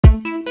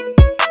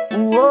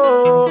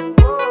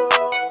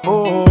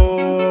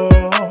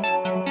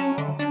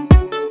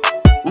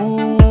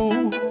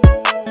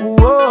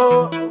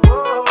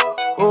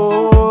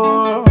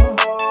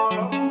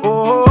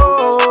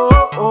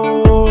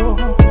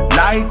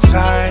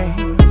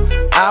time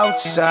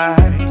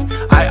outside,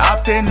 I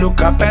often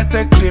look up at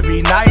the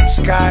cleary night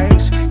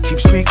skies.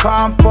 Keeps me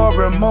calm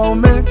for a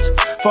moment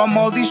from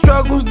all these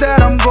struggles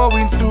that I'm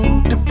going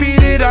through.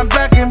 Defeated, I'm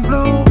black and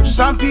blue.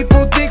 Some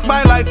people think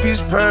my life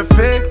is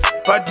perfect,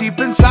 but deep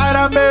inside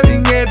I'm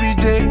hurting every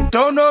day.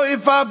 Don't know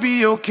if I'll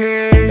be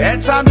okay.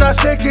 At times I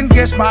second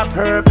guess my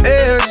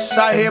purpose.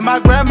 I hear my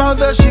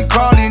grandmother, she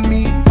calling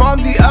me from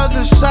the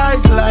other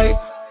side like,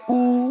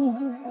 ooh,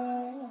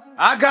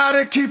 I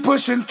gotta keep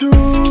pushing through.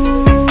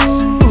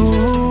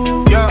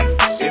 Yeah,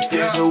 if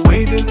there's a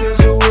way, then there's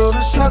a will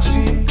to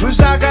succeed. Cause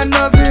I got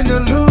nothing to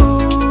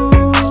lose.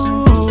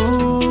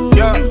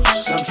 Yeah,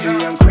 some say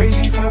I'm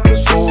crazy for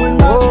pursuing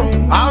my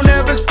dream. I'll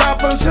never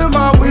stop until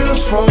my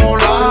wheels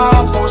fall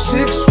off. Or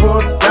 6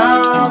 foot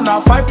down,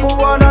 I'll fight for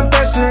what I'm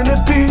destined to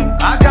be.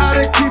 I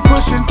gotta keep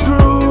pushing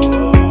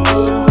through.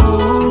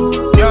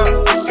 Yeah,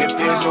 if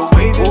there's a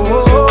way, then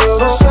there's a will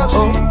to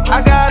succeed.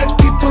 I gotta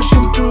keep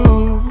pushing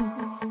through.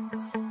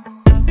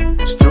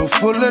 Still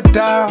full of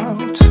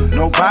doubt,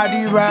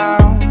 nobody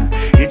round.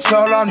 It's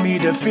all on me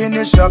to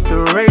finish up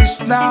the race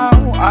now.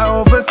 I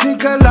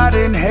overthink a lot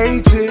and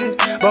hate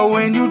it, but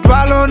when you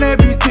dwell on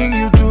everything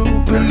you do,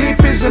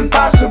 belief is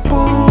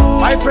impossible.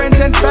 My friends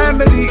and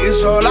family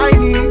is all I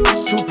need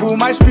to pull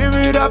my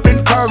spirit up,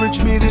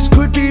 encourage me. This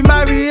could be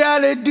my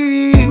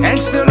reality,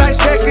 and still I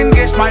second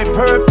guess my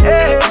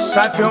purpose.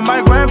 I feel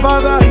my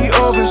grandfather, he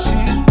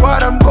oversees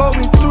what I'm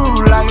going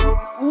through like,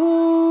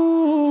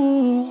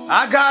 ooh,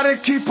 I gotta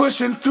keep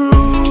pushing through.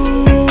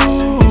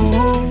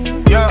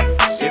 Yeah,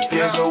 if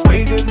there's a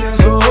way, then there's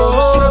a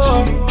will to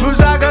succeed.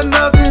 Cause I got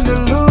nothing to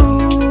lose.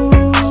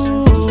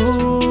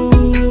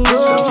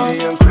 Some say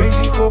I'm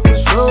crazy for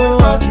pursuing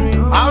my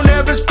dream. I'll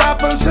never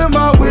stop until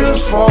my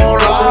wheels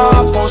fall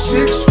off. Or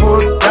 6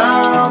 foot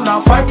down,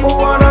 I'll fight for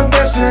what I'm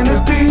destined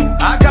to be.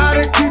 I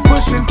gotta keep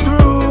pushing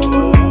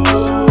through.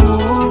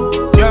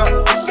 Yeah,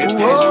 if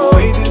there's a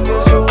way, then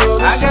there's a will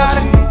to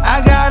succeed.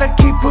 I gotta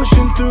keep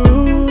pushing through.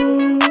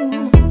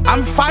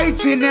 I'm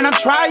fighting and I'm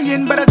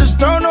trying, but I just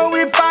don't know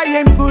if I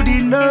am good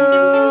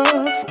enough.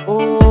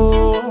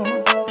 Oh,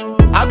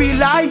 I'll be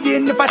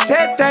lying if I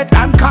said that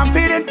I'm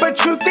confident, but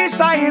truth is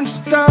I am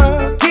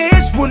stuck.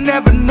 Guess we'll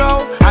never know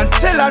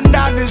until I'm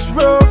down this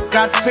road.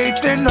 Got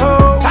faith and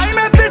hope. Time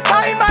after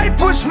time I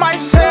push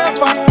myself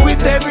up,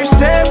 with every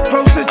step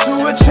closer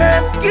to a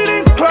champ,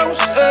 getting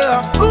closer.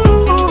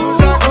 Ooh,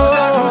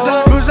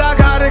 cause I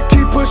gotta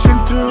keep pushing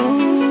through.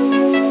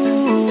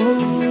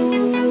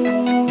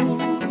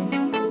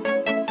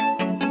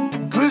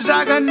 Cause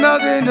I got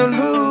nothing to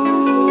lose.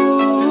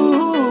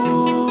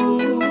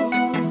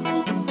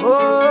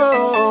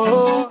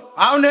 Oh,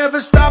 I'll never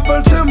stop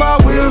until my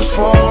wheels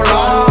fall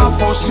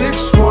off. Or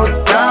 6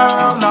 foot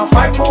down, I'll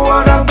fight for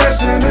what I'm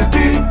destined to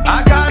be.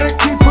 I gotta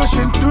keep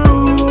pushing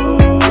through.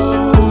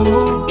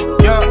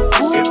 Yeah,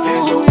 if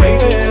there's a way,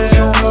 then there's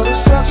a will to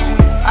succeed.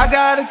 I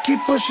gotta keep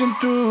pushing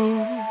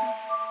through.